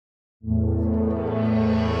How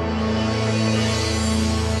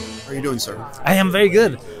are you doing, sir? I am very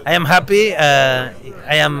good. I am happy. I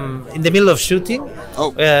am in the middle of shooting,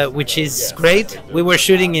 which is great. We were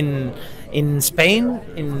shooting in Spain,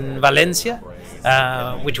 in Valencia,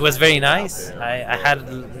 which was very nice. I had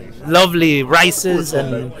lovely rices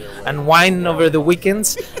and wine over the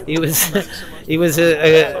weekends. It was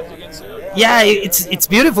yeah, it's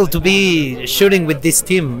beautiful to be shooting with this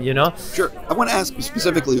team, you know. Sure. I want to ask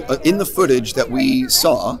specifically in the footage that we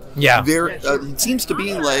saw. Yeah. There it seems to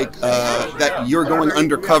be like that you're going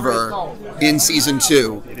undercover in season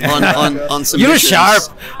 2 on some. You're missions. sharp.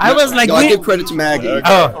 I was like, no, I give credit to Maggie.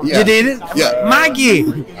 Oh, yeah. You did it? Yeah. Maggie.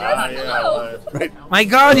 Right. My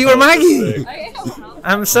God, you are Maggie.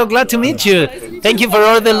 I'm so glad to meet you. Thank you for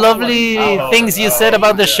all the lovely things you said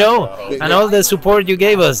about the show and all the support you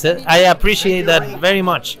gave us. I appreciate that very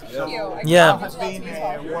much. Yeah,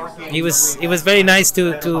 it was very nice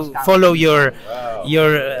to follow your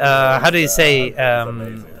how do you say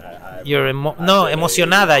your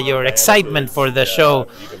emocionada, your excitement for the show.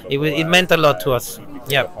 It meant a lot to us.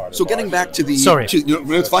 Yeah. So getting back to the sorry,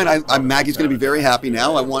 it's fine. Maggie's going to be very happy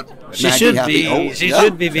now. I want she Maggie should happy. be. Oh, she yeah.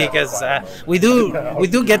 should be because we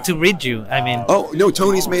do get to read you. I mean. Oh no,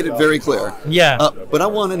 Tony's made it very clear. Yeah. But I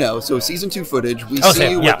want to know. So season 2 footage, we see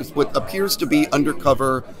you what appears to be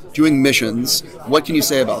undercover doing missions. What can you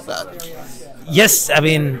say about that? Yes, I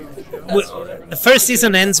mean, the first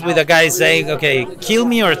season ends with a guy saying, "Okay, kill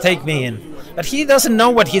me or take me in." But he doesn't know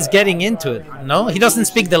what he's getting into. No, he doesn't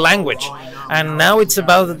speak the language, and now it's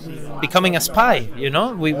about becoming a spy. You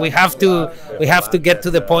know, we have to get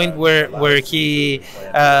to the point where he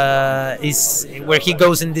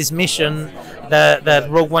goes in this mission that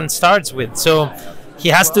Rogue One starts with. So he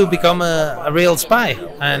has to become a real spy,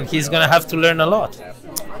 and he's gonna have to learn a lot.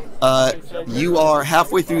 You are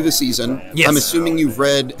halfway through the season. Yes. I'm assuming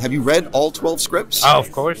have you read all 12 scripts? Oh,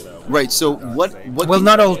 of course. Right. So what? Well,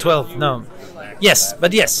 not all 12. No. Yes,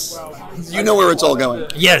 but yes. You know where it's all going.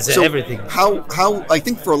 Yes, so everything. How I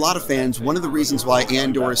think for a lot of fans, one of the reasons why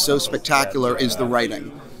Andor is so spectacular is the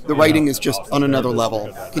writing. The writing is just on another level.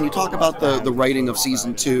 Can you talk about the writing of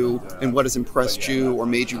season 2 and what has impressed you or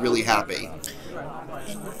made you really happy?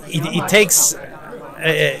 It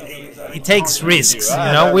takes risks.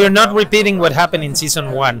 You know, we're not repeating what happened in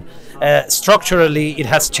season 1. Structurally, it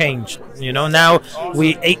has changed. You know, now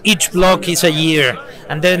each block is a year,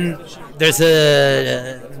 and then there's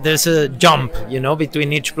a jump, you know,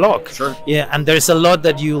 between each block. Sure. Yeah, and there's a lot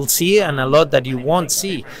that you'll see and a lot that you won't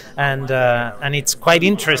see, and it's quite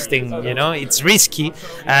interesting. You know, it's risky,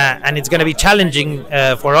 and it's going to be challenging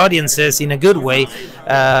for audiences in a good way.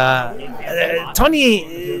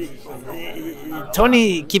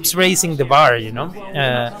 Tony keeps raising the bar, you know,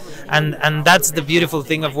 and that's the beautiful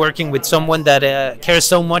thing of working with someone that cares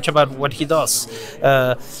so much about what he does.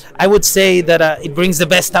 I would say that it brings the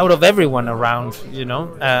best out of everyone around, you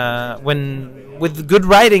know. With good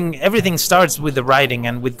writing, everything starts with the writing,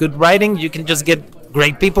 and with good writing, you can just get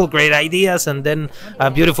great people, great ideas, and then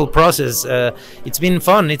a beautiful process. It's been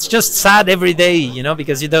fun. It's just sad every day, you know,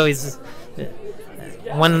 because, you know, it's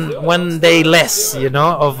one day less, you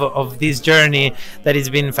know, of this journey that has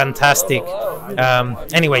been fantastic.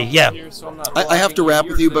 Anyway, yeah. I have to wrap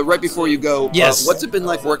with you, but right before you go, yes. What's it been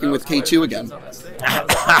like working with K2 again?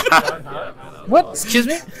 What? Excuse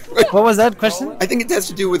me? What was that question? I think it has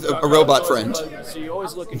to do with a robot friend. So you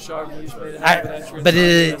always looking sharp. But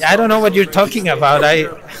I don't know what you're talking about. I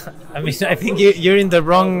mean, I think you're in the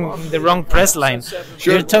wrong press line.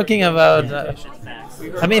 Sure. You're talking about.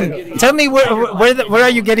 I mean, tell me where are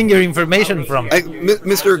you getting your information from?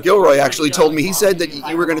 Mr. Gilroy actually told me. He said that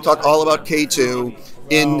you were going to talk all about K2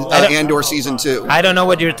 in Andor season 2. I don't know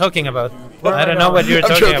what you're talking about. I don't know what you're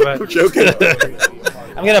talking about. I'm joking.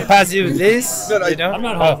 I'm gonna pass you this. No, you know? I'm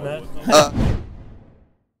not holding that.